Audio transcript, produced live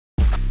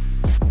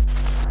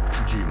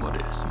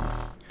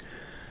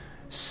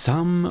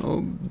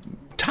some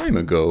time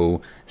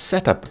ago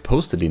Setup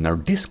posted in our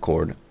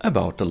Discord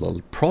about a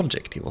little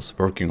project he was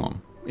working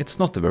on. It's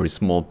not a very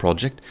small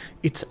project,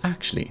 it's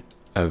actually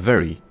a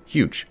very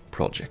huge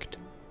project.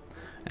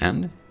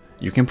 And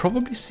you can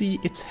probably see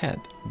its head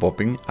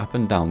bobbing up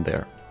and down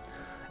there.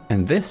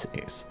 And this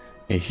is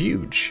a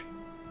huge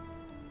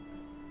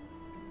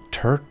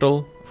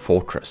turtle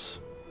fortress.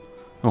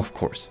 Of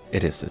course,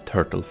 it is a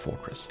turtle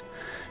fortress.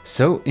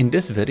 So in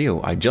this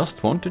video I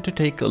just wanted to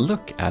take a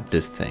look at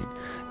this thing,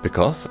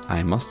 because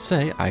I must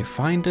say I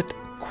find it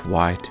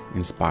quite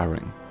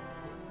inspiring.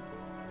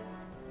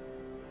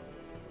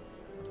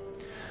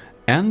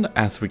 And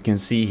as we can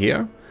see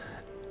here,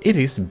 it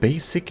is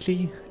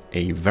basically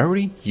a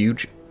very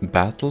huge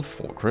battle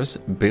fortress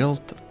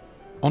built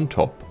on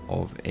top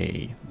of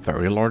a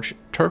very large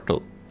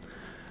turtle.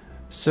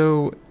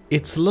 So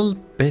it's a little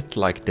bit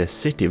like the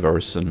city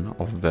version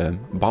of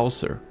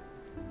Bowser,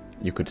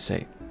 you could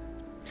say.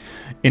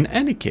 In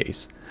any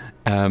case,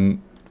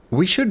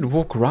 we should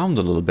walk around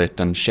a little bit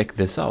and check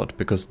this out,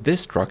 because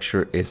this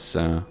structure is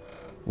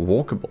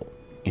walkable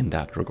in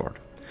that regard.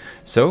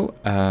 So,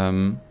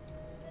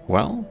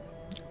 well,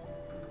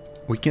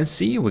 we can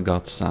see we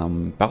got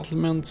some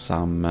battlements,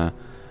 some...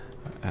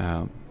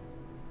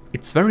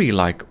 it's very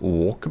like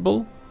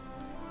walkable,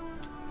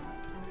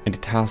 and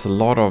it has a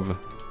lot of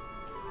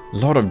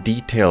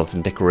details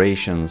and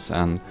decorations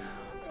and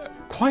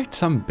quite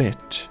some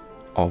bit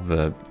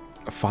of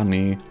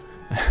funny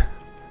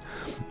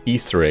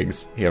Easter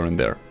eggs here and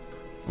there.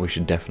 We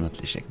should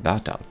definitely check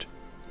that out.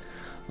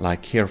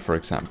 Like here, for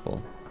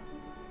example,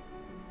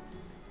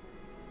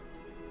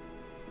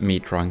 me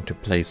trying to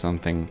play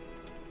something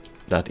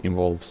that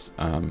involves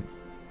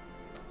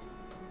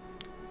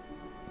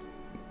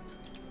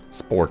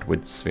sport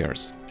with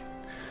spheres.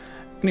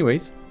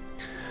 Anyways,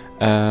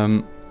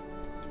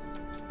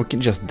 we can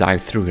just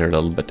dive through here a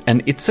little bit.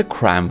 And it's a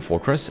cram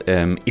fortress.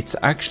 It's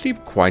actually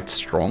quite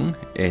strong.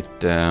 It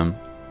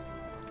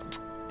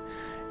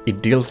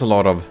deals a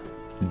lot of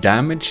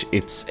damage.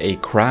 It's a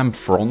cram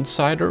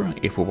frontsider,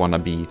 if we want to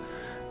be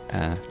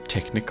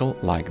technical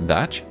like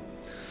that.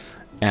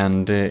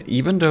 And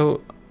even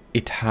though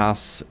it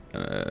has,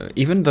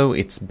 even though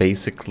it's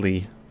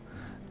basically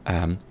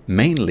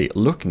mainly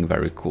looking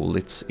very cool,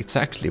 it's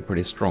actually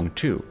pretty strong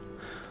too.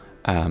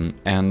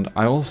 And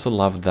I also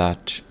love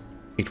that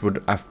it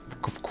would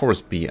of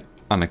course be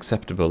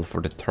unacceptable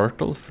for the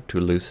turtle to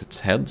lose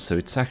its head, so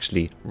it's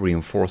actually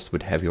reinforced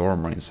with heavy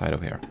armor inside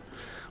of here,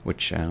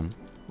 which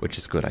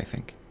is good, I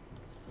think.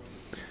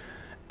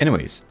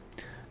 Anyways,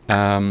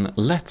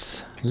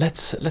 let's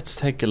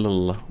take a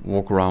little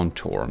walk around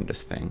tour on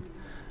this thing.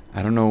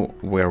 I don't know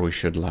where we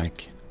should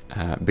like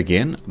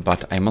begin,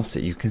 but I must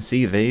say you can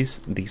see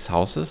these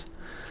houses.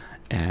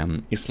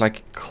 It's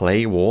like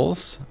clay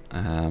walls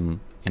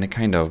in a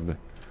kind of,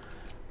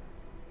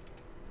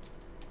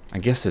 I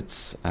guess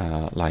it's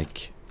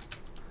like,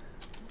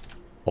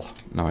 oh,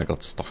 now I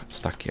got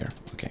stuck here.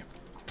 Okay,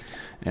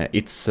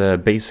 it's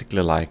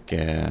basically like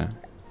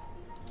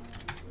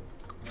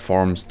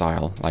farm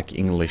style, like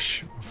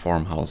English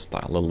farmhouse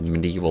style, a little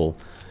medieval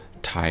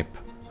type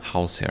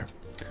house here,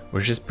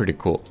 which is pretty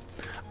cool.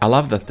 I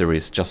love that there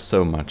is just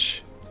so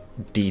much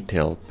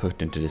detail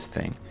put into this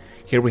thing.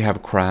 Here we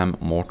have cram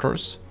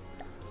mortars,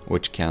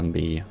 which can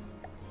be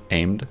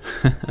aimed.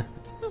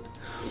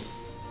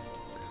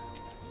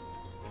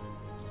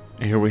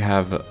 Here we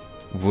have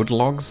wood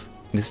logs.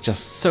 It's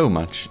just so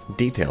much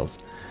details,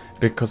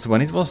 because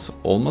when it was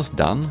almost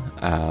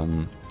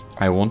done,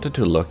 I wanted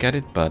to look at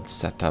it, but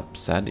Setup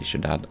said it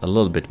should add a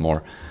little bit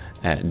more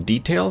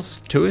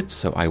details to it,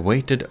 so I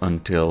waited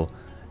until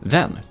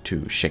then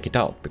to check it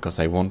out, because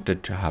I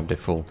wanted to have the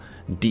full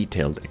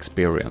detailed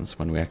experience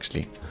when we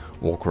actually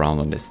walk around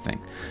on this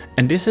thing.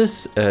 And this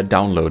is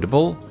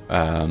downloadable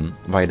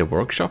via the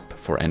workshop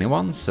for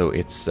anyone, so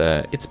it's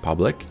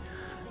public.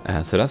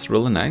 So that's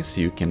really nice.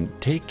 You can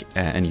take,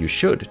 and you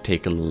should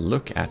take a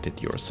look at it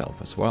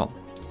yourself as well.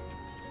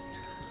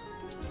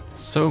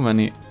 So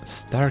many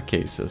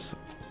staircases.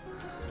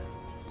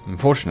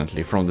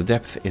 Unfortunately, From the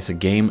Depth is a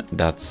game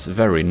that's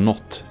very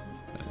not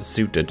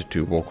suited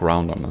to walk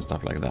around on and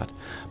stuff like that.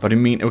 But I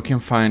mean, we can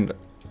find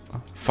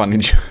funny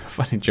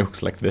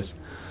jokes like this.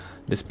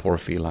 This poor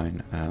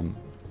feline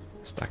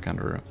stuck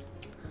under a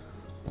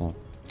wall.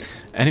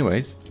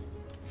 Anyways,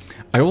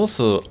 I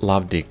also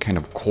love the kind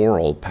of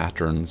coral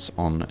patterns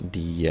on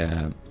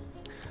the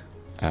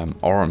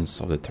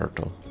arms of the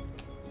turtle.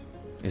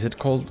 Is it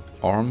called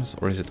arms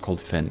or is it called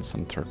fins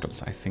on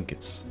turtles? I think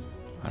it's,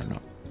 I don't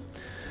know.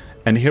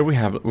 And here we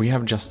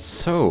have just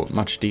so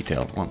much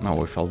detail. Oh, no,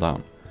 we fell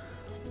down.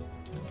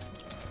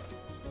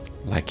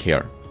 Like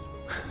here.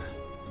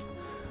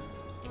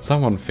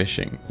 Someone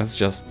fishing. That's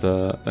just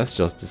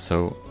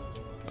so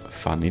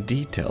funny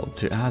detail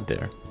to add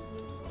there.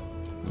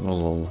 A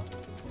little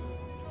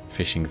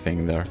fishing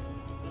thing there.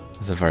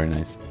 That's very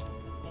nice.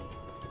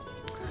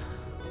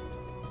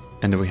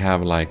 And we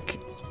have like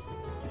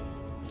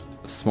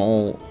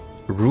small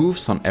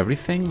roofs on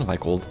everything.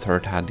 Like Old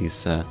Turd had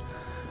these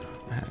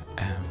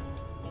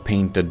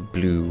painted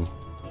blue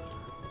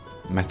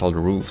metal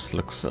roofs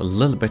looks a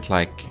little bit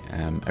like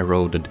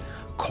eroded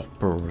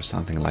copper or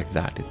something like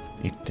that.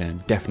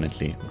 It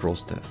definitely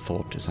draws the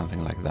thought to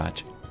something like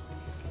that.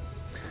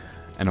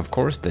 And of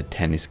course the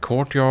tennis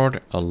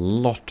courtyard, a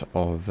lot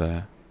of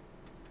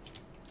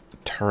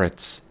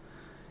turrets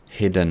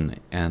hidden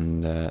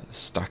and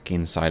stuck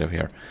inside of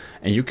here.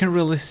 And you can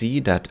really see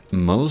that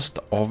most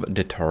of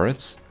the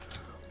turrets,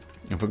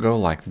 if we go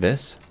like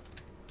this,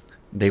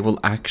 they will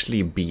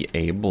actually be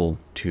able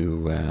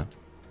to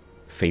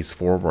face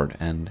forward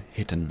and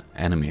hit an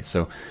enemy.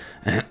 So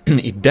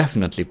it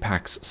definitely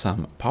packs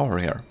some power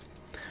here.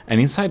 And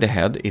inside the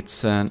head,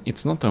 it's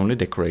not only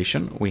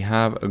decoration. We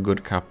have a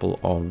good couple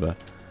of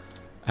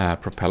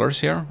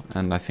propellers here,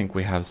 and I think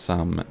we have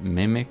some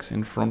mimics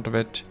in front of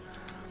it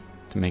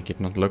to make it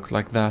not look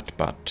like that,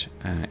 but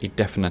it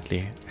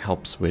definitely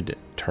helps with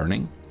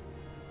turning.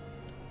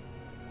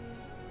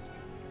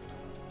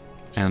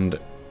 And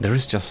there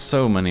is just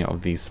so many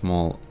of these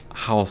small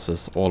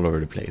houses all over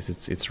the place.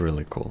 It's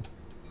really cool.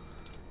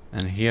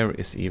 And here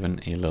is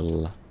even a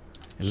little,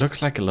 it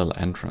looks like a little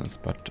entrance,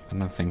 but I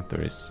don't think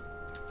there is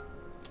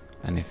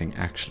anything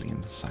actually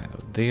inside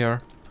of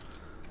there.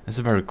 It's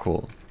very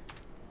cool.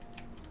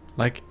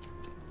 Like,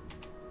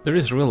 there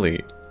is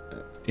really,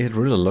 it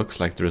really looks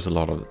like there is a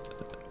lot of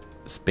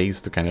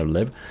space to kind of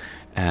live.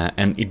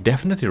 And it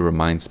definitely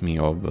reminds me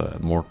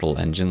of Mortal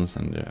Engines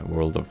and the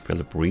world of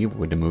Philip Reeve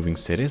with the moving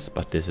cities,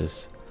 but this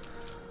is,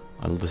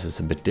 well, this is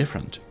a bit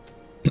different.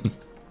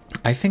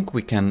 I think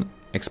we can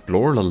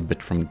explore a little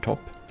bit from the top.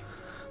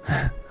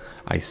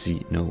 I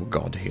see no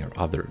god here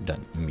other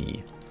than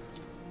me,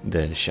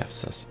 the chef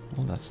says.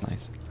 Oh, that's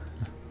nice.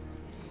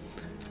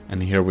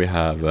 And here we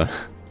have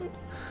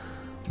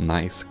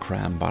nice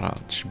cram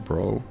barrage,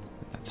 bro.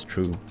 That's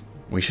true.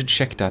 We should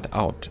check that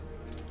out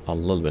a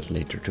little bit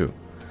later too.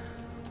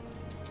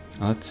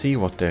 Let's see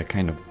what the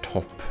kind of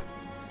top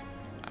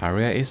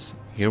area is.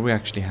 Here we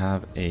actually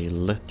have a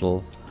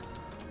little...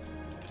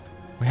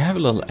 We have a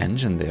little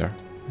engine there.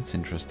 That's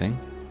interesting.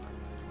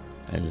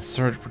 A little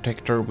surge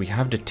protector. We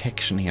have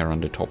detection here on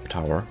the top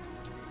tower.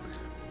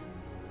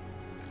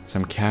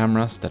 Some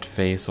cameras that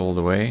face all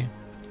the way.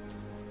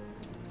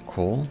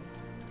 Cool.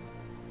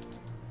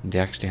 They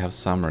actually have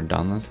some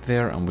redundancy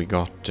there, and we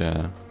got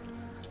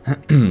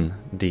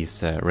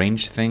these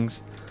range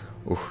things.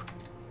 Ooh.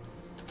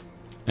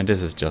 And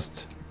this is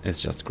just,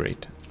 it's just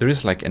great. There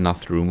is like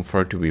enough room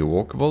for it to be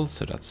walkable,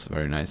 so that's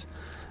very nice.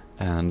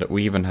 And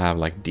we even have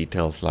like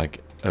details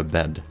like a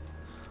bed,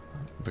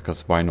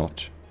 because why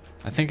not?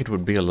 I think it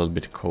would be a little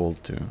bit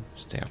cold to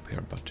stay up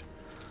here, but...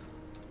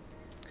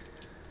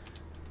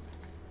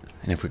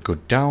 And if we go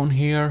down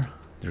here,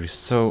 there is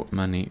so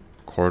many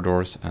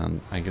corridors,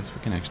 and I guess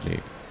we can actually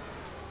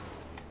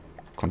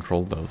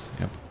control those.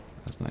 Yep,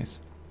 that's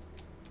nice.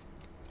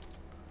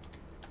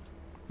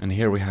 And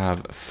here we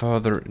have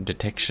further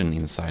detection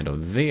inside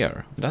of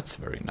there. That's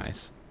very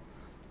nice.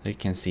 You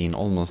can see in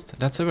almost...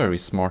 That's a very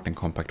smart and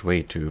compact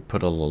way to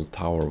put a little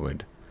tower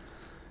with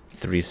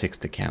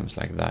 360 cams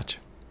like that.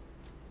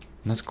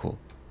 That's cool.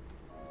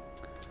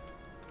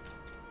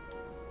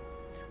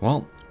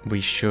 Well,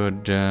 we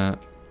should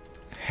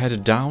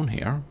head down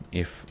here,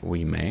 if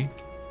we may.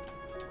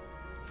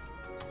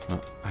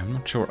 Well, I'm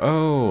not sure.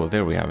 Oh,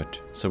 there we have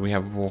it. So we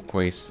have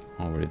walkways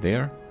over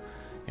there.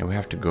 And we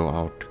have to go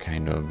out to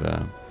kind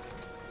of...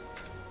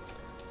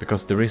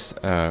 because there is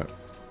a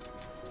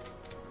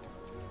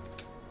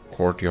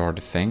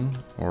courtyard thing,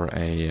 or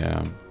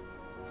a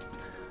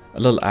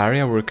little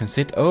area where you can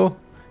sit. Oh,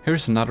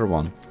 here's another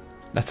one.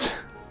 That's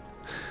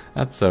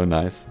that's so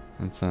nice.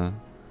 That's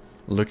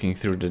looking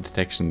through the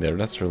detection there.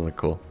 That's really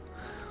cool.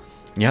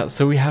 Yeah,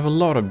 so we have a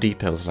lot of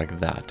details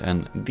like that,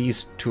 and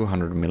these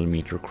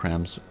 200mm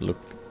crams look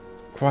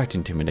quite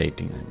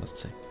intimidating, I must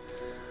say.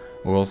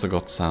 We also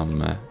got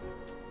some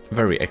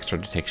very extra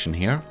detection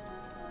here.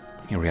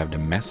 Here we have the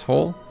mess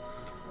hall.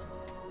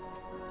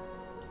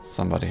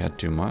 Somebody had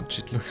too much,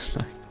 it looks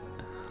like.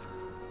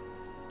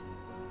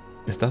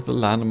 Is that the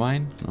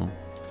landmine? No.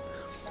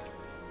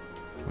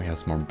 We have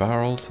some more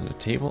barrels on the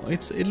table.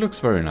 It looks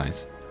very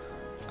nice.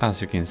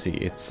 As you can see,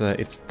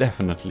 it's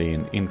definitely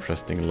an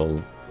interesting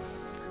little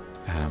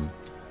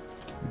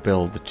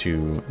build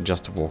to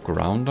just walk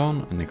around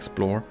on and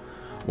explore.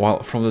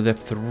 While from the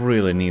depth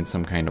really needs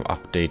some kind of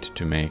update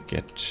to make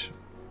it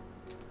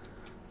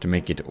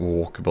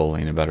walkable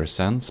in a better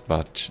sense,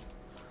 but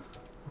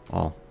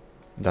well,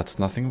 that's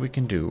nothing we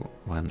can do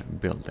when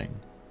building.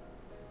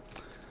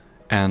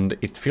 And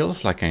it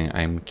feels like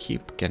I'm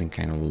keep getting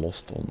kind of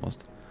lost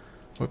almost.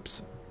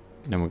 Whoops.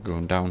 Then we're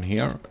going down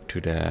here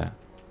to the...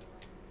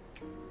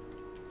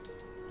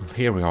 Well,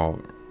 here we are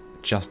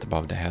just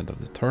above the head of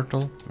the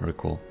turtle. Very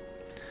cool.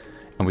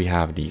 And we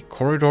have the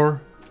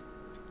corridor,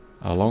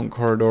 a long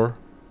corridor,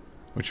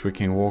 which we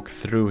can walk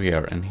through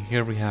here. And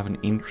here we have an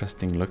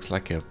interesting, looks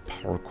like a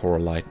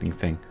parkour lightning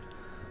thing.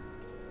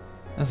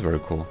 That's very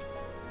cool.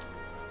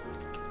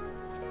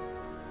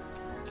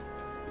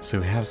 So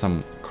we have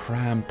some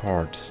cram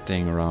parts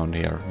staying around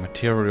here.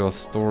 Material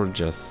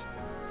storages.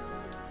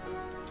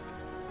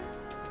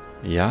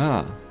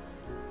 Yeah.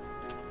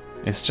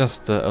 It's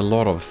just a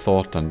lot of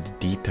thought and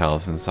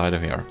details inside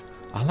of here.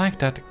 I like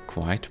that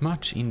quite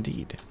much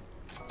indeed.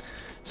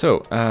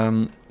 So,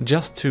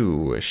 just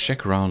to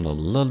check around a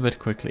little bit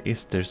quickly,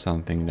 is there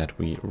something that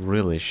we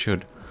really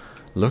should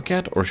look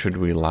at, or should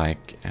we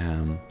like...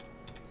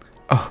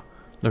 Oh,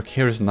 look,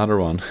 here's another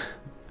one.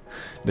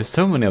 There's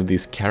so many of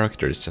these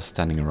characters just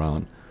standing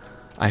around.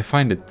 I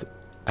find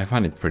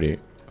it pretty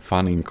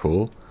funny and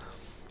cool.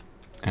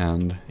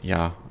 And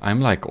yeah, I'm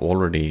like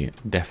already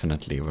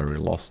definitely very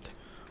lost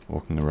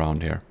walking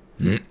around here.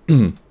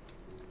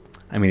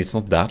 I mean, it's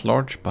not that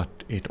large, but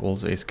it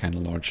also is kind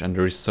of large, and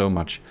there is so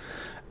much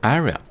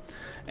area.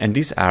 And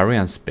these area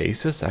and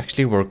spaces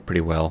actually work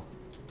pretty well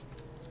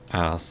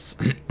as,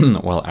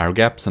 well, air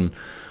gaps and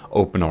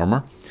open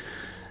armor.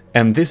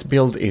 And this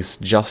build is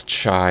just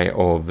shy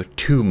of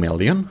 2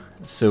 million,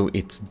 so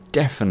it's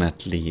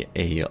definitely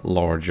a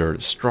larger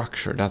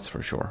structure, that's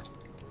for sure.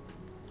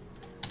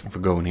 If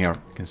we go in here,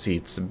 you can see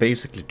it's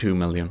basically 2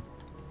 million,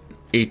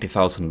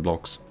 80,000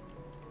 blocks.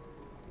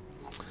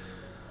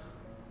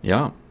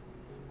 Yeah.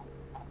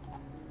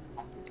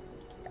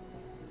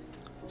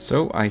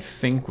 So I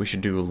think we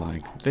should do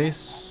like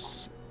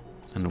this,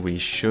 and we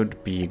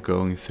should be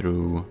going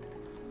through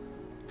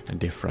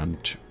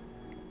different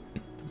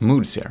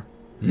moods here.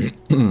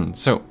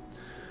 So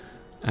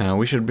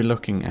we should be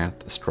looking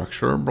at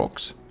structural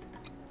blocks.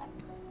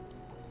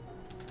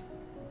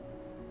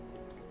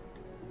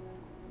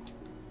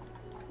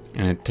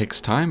 And it takes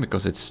time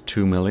because it's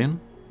 2 million.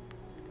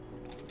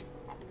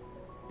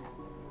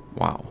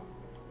 Wow,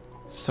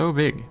 so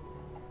big.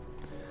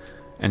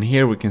 And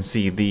here we can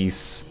see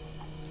these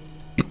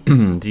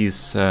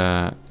these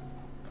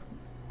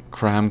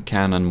cram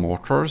cannon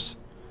mortars.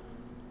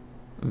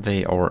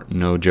 They are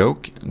no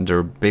joke,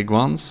 they're big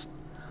ones.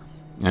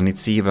 And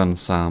it's even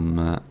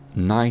some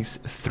nice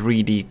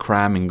 3D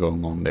cramming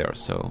going on there,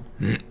 so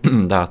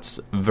that's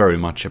very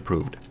much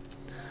approved.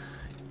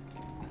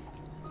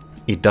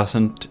 It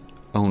doesn't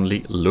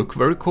only look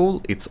very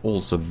cool, it's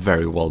also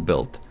very well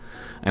built.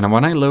 And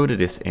when I loaded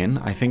this in,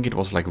 I think it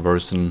was like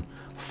version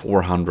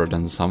 400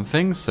 and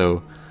something,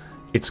 so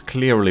it's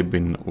clearly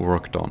been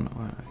worked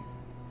on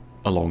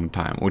a long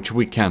time, which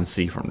we can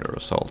see from the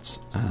results,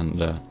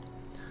 and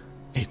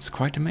it's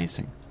quite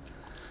amazing.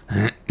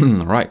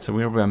 Right, so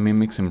we are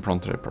mimics in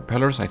front of the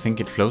propellers. I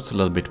think it floats a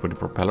little bit with the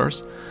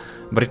propellers,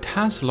 but it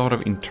has a lot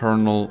of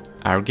internal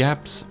air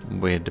gaps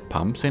with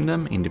pumps in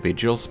them,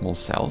 individual small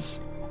cells.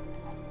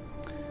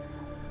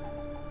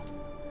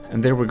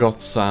 And there we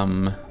got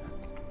some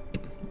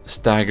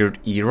staggered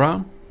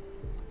era,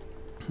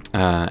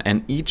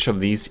 and each of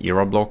these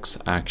era blocks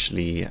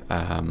actually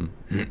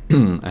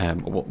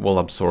will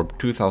absorb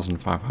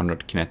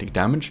 2,500 kinetic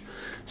damage,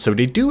 so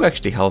they do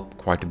actually help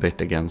quite a bit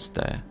against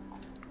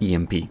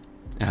EMP.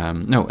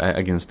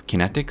 Against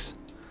kinetics,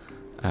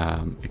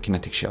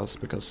 kinetic shells,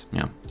 because,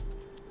 yeah.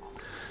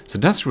 So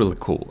that's really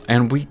cool.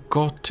 And we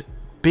got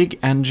big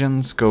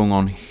engines going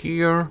on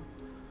here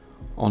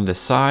on the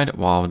side.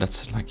 Wow,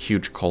 that's like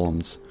huge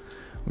columns.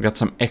 We got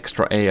some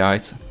extra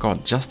AIs.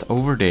 God, just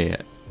over the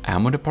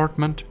ammo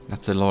department.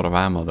 That's a lot of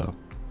ammo, though.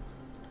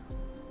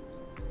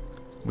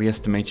 We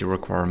estimate you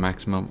require a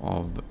maximum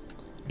of...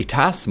 It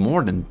has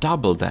more than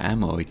double the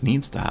ammo it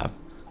needs to have.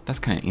 That's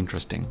kind of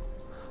interesting.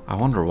 I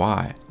wonder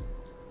why.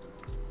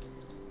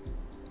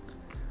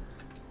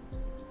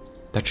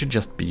 That should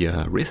just be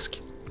a risk.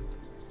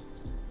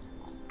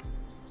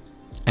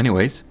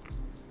 Anyways,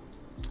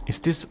 is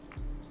this...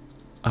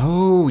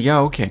 Oh, yeah,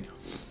 okay.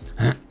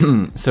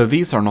 So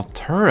these are not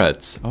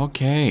turrets,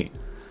 okay.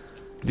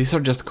 These are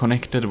just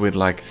connected with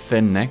like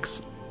thin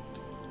necks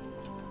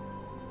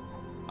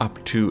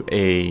up to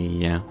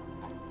a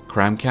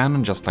cram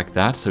cannon, just like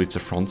that, so it's a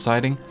front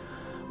siding.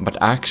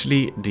 But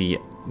actually the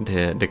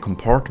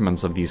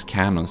compartments of these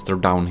cannons, they're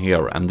down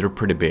here, and they're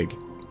pretty big.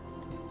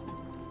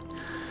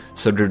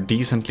 So they're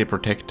decently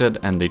protected,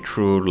 and they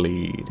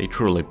truly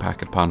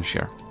pack a punch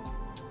here.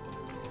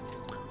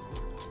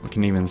 We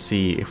can even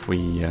see if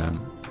we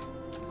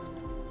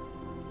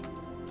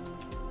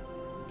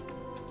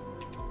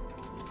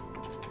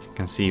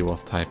can see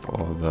what type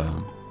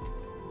of...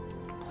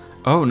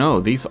 Oh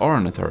no, these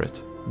aren't a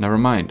turret. Never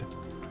mind.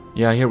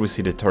 Yeah, here we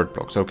see the turret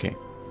blocks. Okay.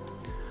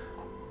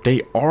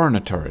 They aren't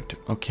a turret.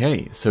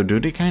 Okay, so do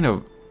they kind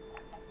of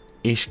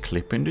ish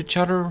clip into each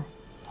other?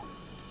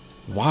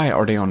 Why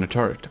are they on a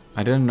turret?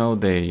 I didn't know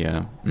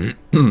they...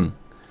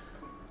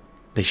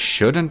 They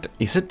shouldn't...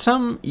 Is it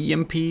some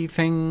EMP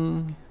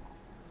thing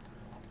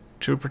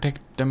to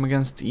protect them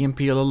against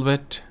EMP a little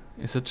bit?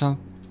 Is it some...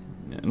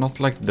 Not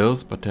like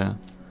those, but...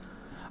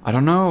 I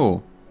don't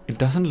know. It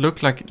doesn't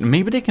look like...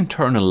 Maybe they can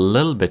turn a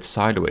little bit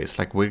sideways,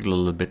 like wiggle a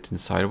little bit in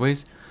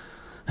sideways.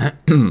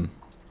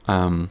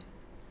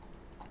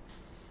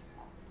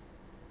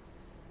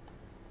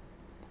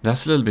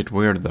 That's a little bit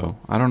weird, though.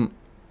 I don't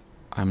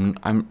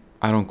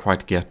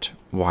quite get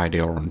why they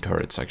are on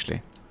turrets,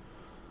 actually.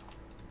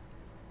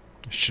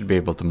 Should be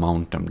able to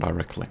mount them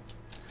directly.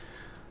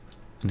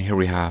 And here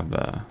we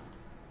have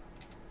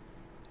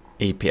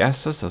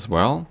APSs as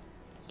well.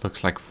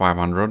 Looks like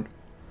 500.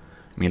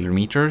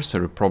 millimeters, so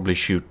they probably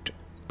shoot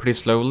pretty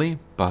slowly,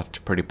 but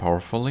pretty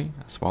powerfully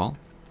as well.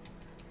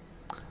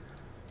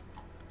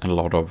 And a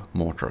lot of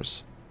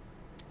mortars.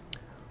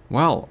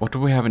 Well, what do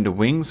we have in the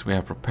wings? We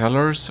have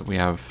propellers, we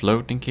have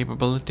floating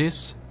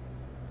capabilities.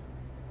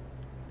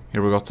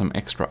 Here we got some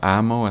extra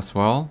ammo as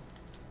well.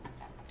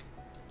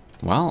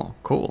 Well,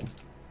 cool.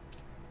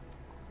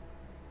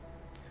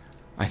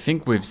 I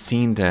think we've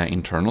seen the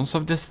internals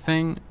of this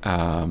thing.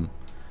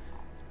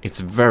 It's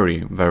very,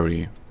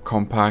 very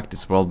compact,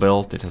 it's well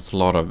built, it has a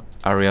lot of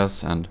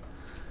areas, and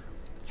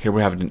here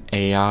we have an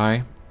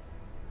AI.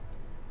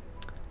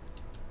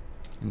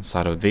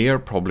 Inside of there,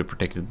 probably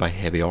protected by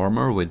heavy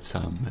armor with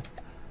some...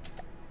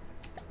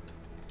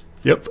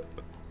 Yep.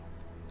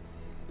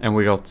 And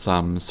we got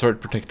some surge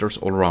protectors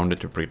all around it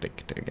to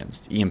protect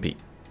against EMP.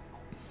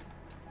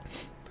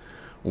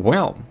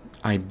 Well,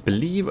 I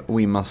believe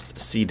we must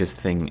see this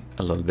thing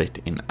a little bit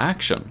in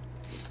action.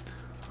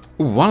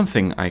 One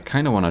thing I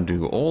kind of want to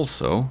do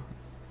also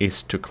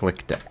is to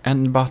click the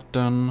N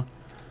button,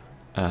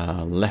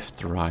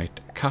 left-right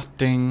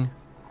cutting,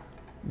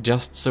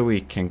 just so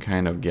we can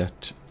kind of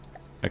get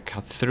a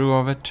cut through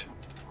of it,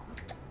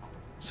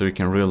 so we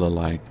can really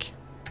like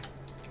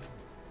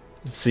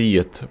see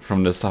it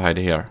from the side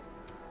here.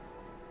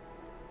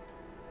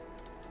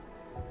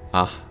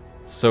 Ah,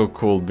 so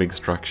cool, big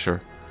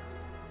structure.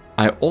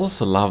 I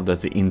also love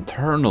that the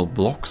internal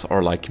blocks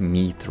are like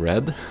meat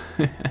red.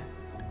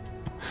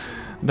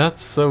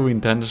 That's so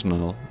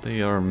intentional.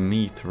 They are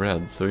meat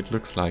red, so it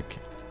looks like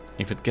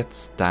if it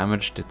gets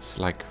damaged, it's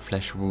like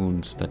flesh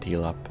wounds that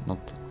heal up,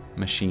 not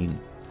machine.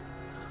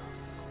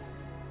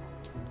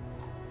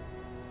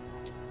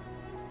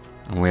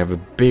 And we have a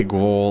big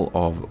wall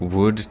of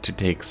wood to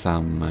take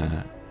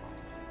some...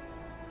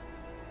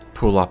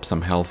 pull up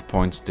some health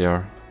points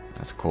there.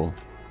 That's cool.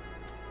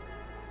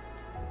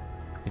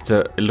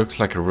 It looks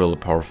like a really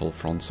powerful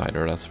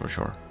front-sider, that's for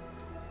sure.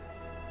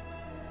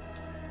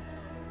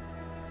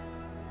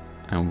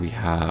 And we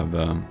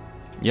have...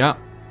 yeah,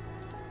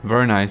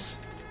 very nice.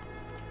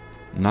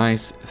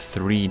 Nice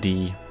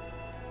 3D.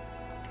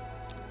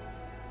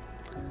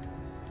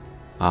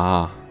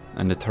 Ah,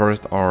 and the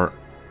turret are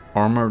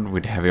armored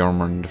with heavy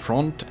armor in the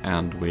front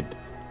and with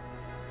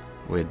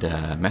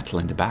metal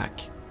in the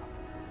back.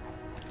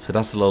 So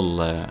that's a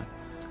little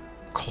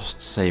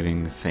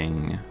cost-saving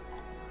thing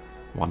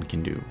one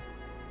can do.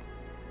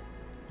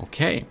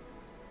 Okay.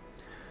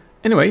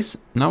 Anyways,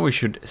 now we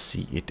should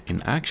see it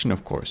in action,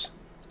 of course.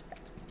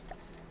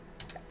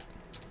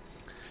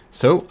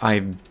 So I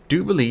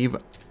do believe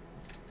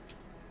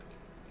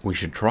we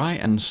should try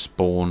and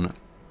spawn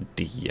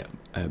the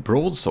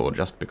broadsword,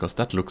 just because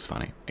that looks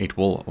funny. It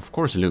will of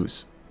course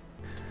lose.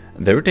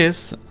 There it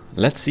is.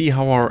 Let's see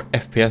how our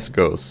FPS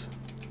goes.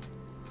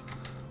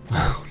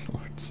 Oh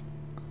lords.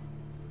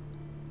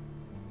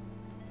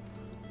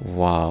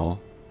 Wow.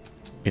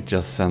 It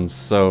just sends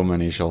so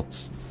many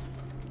shots.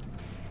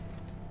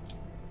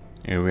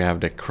 Here we have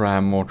the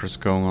cram mortars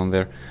going on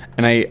there.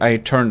 And I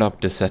turned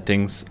up the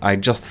settings. I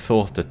just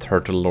thought the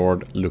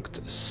Turtlelord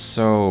looked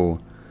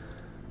so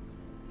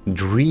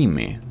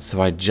dreamy,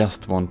 so I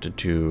just wanted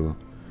to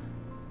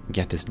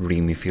get this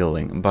dreamy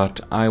feeling,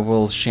 but I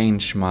will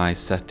change my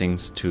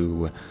settings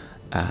to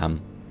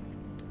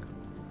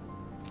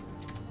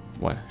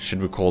what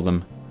should we call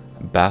them,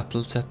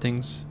 battle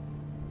settings,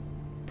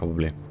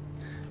 probably,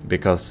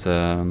 because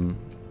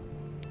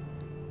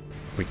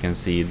we can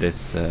see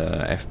this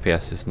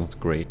FPS is not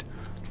great.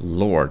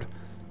 Lord,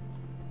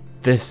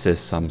 this is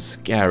some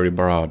scary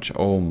barrage,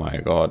 oh my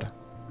god.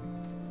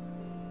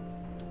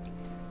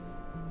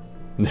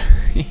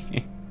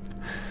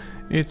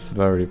 It's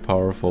very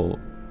powerful.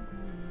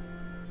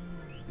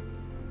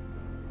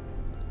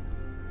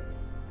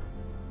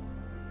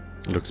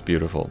 Looks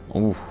beautiful.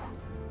 Oh,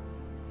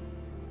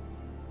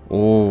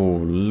 oh,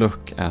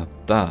 look at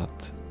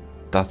that.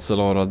 That's a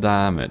lot of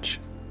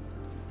damage.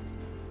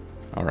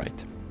 All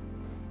right.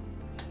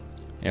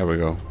 Here we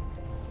go.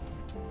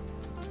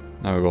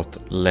 Now we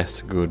got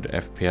less good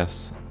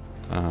FPS.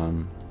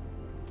 I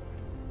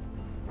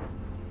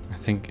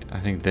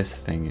think this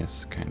thing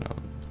is kind of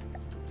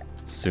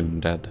soon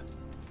dead.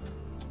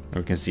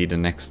 We can see the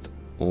next.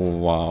 Oh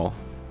wow,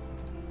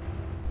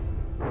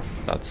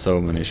 that's so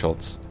many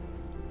shots,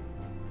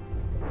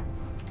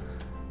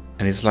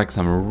 and it's like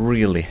some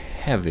really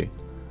heavy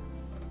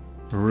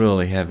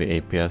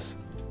APS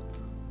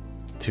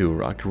too,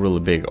 like really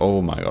big.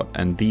 Oh my god!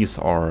 And these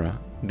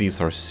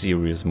are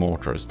serious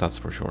mortars, that's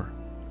for sure.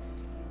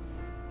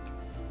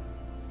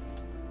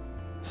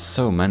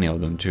 So many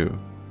of them too.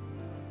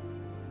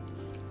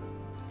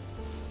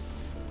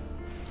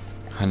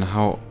 And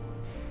how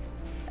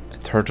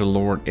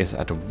Turtlelord is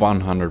at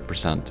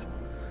 100%.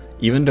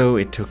 Even though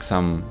it took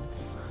some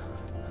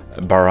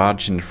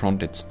barrage in the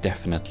front, it's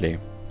definitely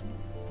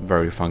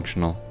very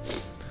functional.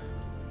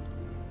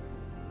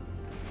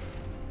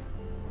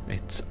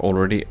 It's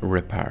already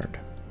repaired.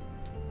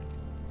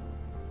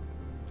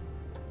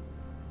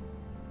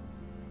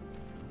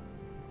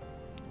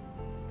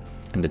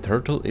 And the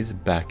turtle is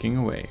backing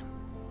away.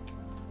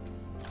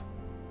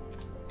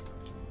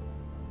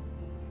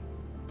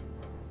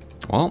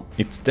 Well,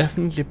 it's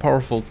definitely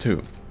powerful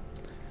too.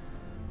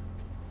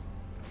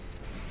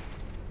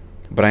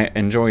 But I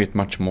enjoy it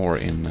much more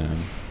in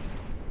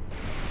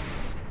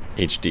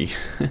HD.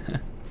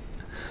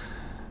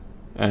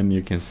 And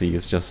you can see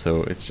it's just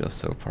so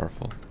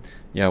powerful.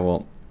 Yeah,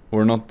 well,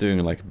 we're not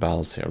doing like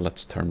bells here.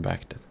 Let's turn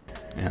back that.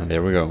 And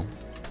there we go.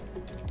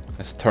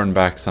 Let's turn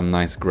back some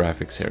nice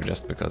graphics here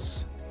just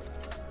because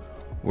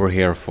we're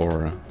here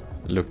for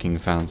looking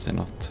fancy,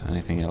 not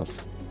anything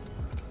else.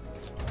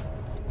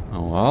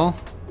 Oh well.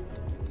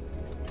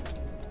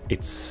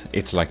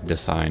 It's like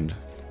designed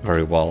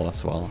very well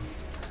as well.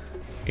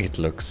 It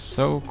looks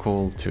so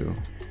cool too.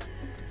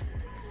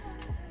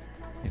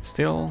 It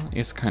still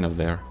is kind of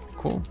there.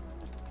 Cool.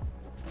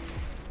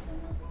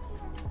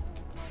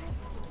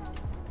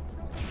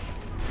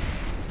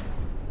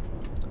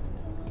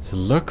 So it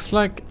looks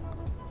like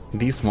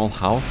these small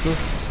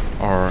houses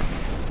are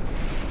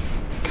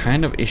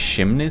kind of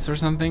chimneys or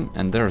something,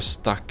 and they're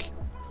stuck.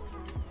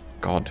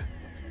 God,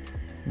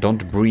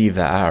 don't breathe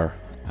the air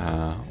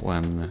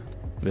when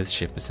this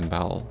ship is in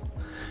battle.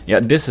 Yeah,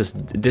 this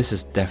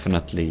is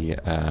definitely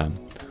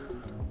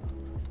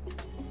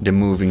the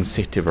moving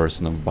city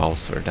version of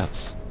Bowser.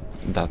 That's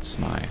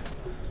my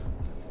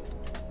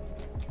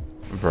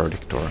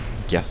verdict or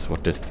guess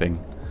what this thing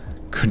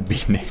could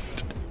be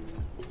named.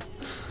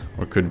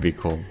 Or could be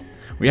called.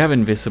 We have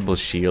invisible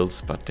shields,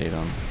 but they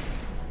don't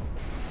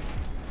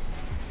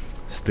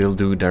still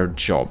do their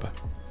job.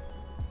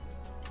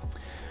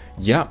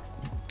 Yeah,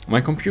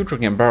 my computer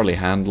can barely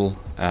handle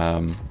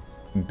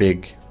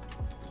big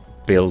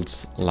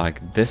builds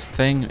like this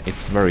thing.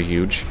 It's very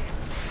huge.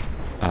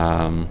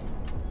 But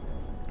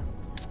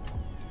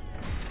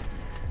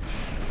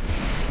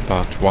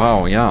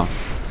wow, yeah,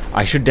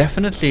 I should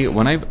definitely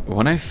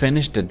when I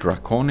finish the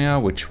Draconia,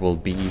 which will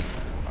be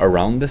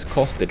around this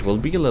cost, it will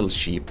be a little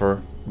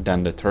cheaper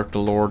than the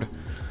Turtlelord,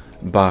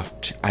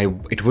 but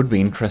it would be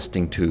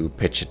interesting to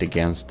pitch it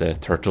against the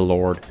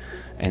Turtlelord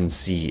and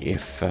see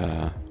if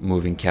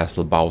Moving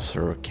Castle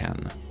Bowser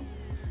can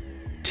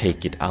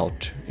take it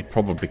out. It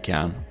probably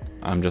can.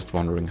 I'm just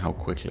wondering how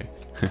quickly.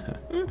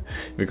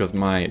 Because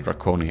my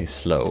Draconia is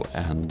slow,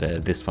 and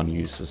this one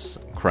uses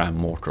cram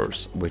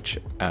mortars, which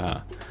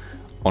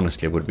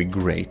honestly would be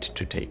great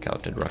to take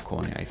out the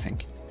Draconia, I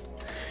think.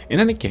 In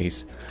any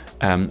case,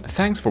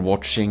 thanks for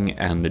watching,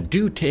 and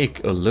do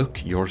take a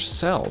look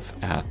yourself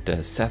at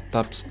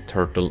Setup's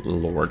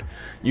Turtlelord.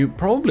 You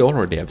probably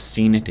already have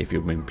seen it if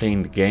you've been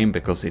playing the game,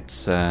 because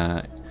it's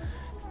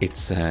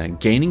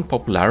gaining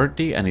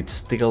popularity and it's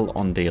still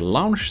on the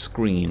launch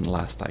screen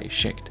last I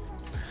checked.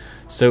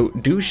 So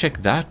do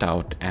check that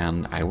out,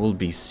 and I will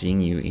be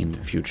seeing you in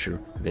future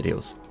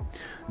videos.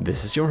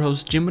 This is your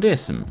host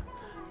Gmodism,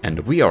 and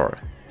we are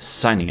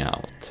signing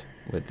out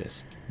with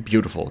this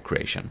beautiful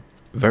creation.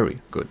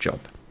 Very good job.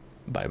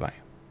 Bye bye.